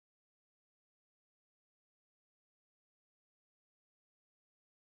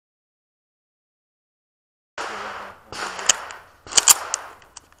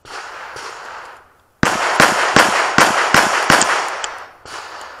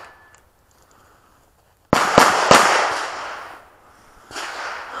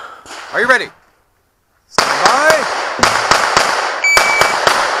Are you ready? Stand by.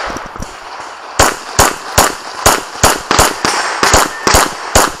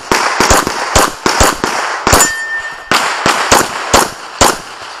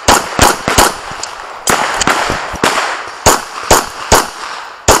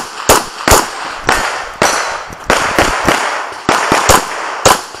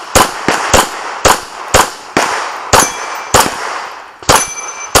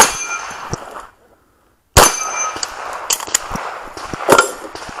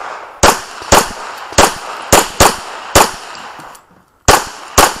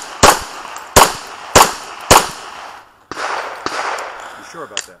 Sure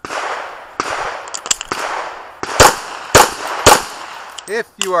about that. If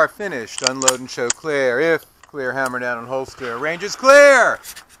you are finished, unload and show clear. If clear, hammer down and holster. Range is clear.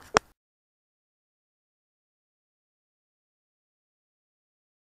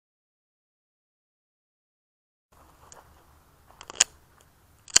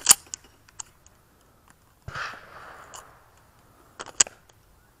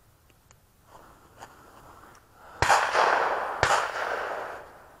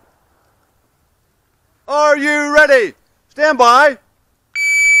 Are you ready? Stand by.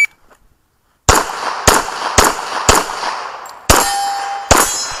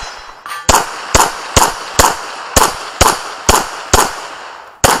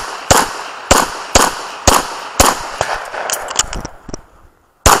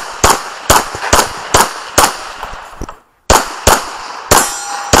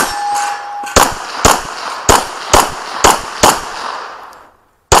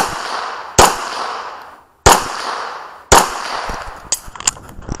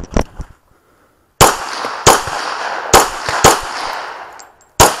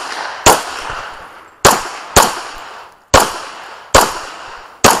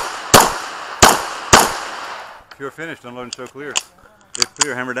 If you're finished, unload and show clear. If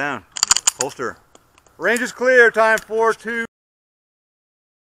clear, hammer down. Holster. Range is clear. Time 4-2.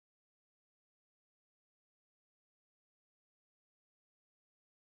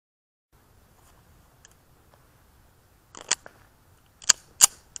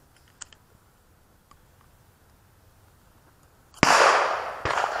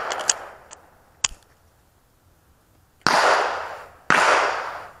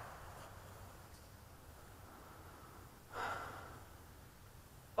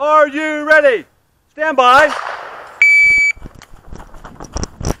 Are you ready? Stand by.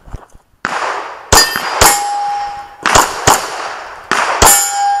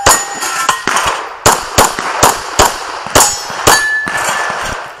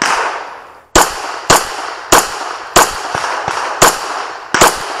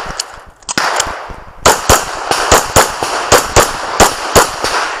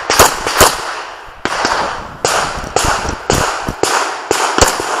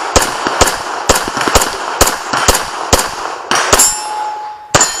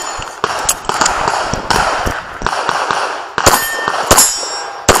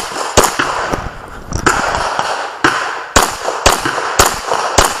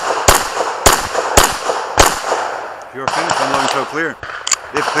 If you're finished, unload and show clear.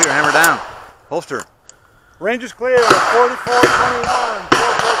 If clear, hammer down. Holster. Range is clear. 44-21.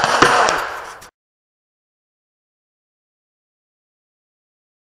 44-21.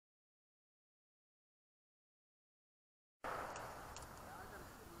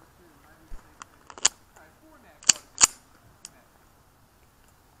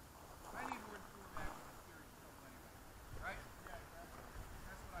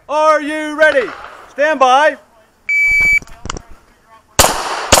 Are you ready? Stand by.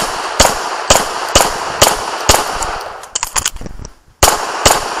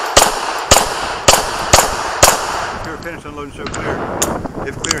 Finish, unload and show clear.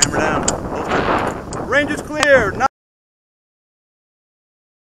 If clear, hammer down. Holster. Range is clear.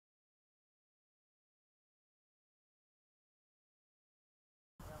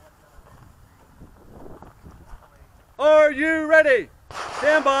 Are you ready?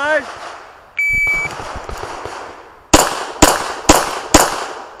 Stand by.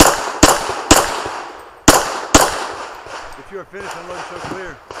 If you are finished, unload and show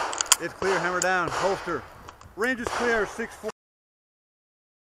clear. If clear, hammer down. Holster. Range is clear. 6-4.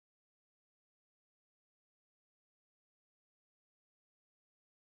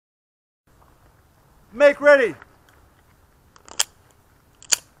 Make ready.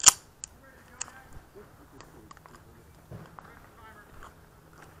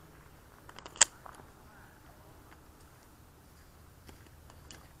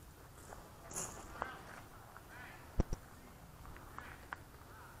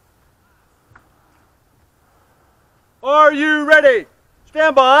 Are you ready?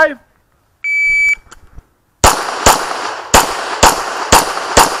 Stand by.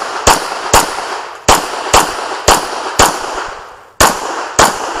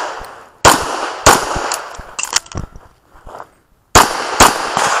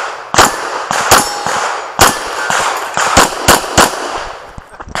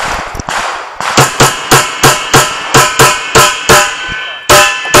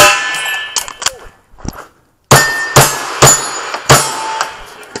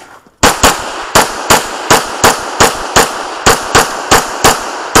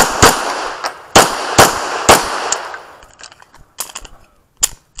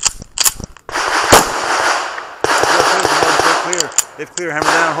 If clear, hammer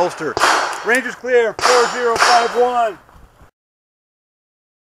down, holster. Range is clear, 4051.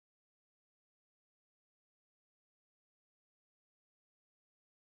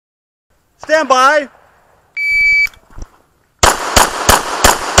 Stand by.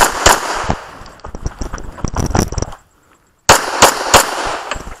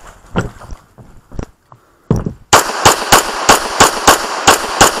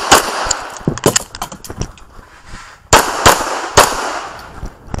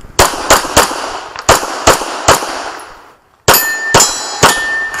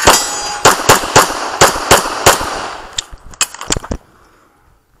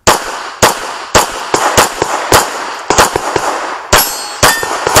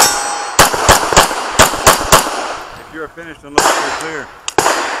 You're finished and look clear.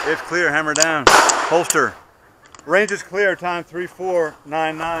 If clear, hammer down. Holster. Range is clear, time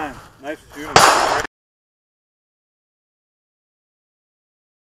 3499. Nice shooting.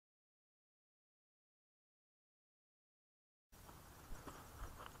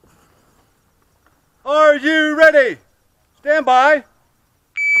 Are you ready? Stand by.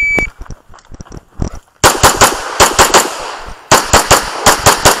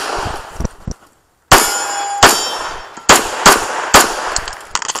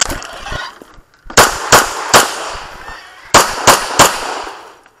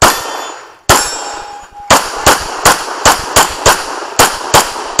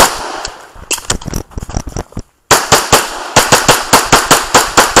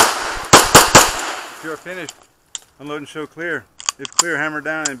 If you're finished, unload and show clear. If clear, hammer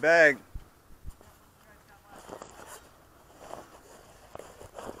down and bag.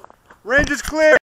 Range is clear.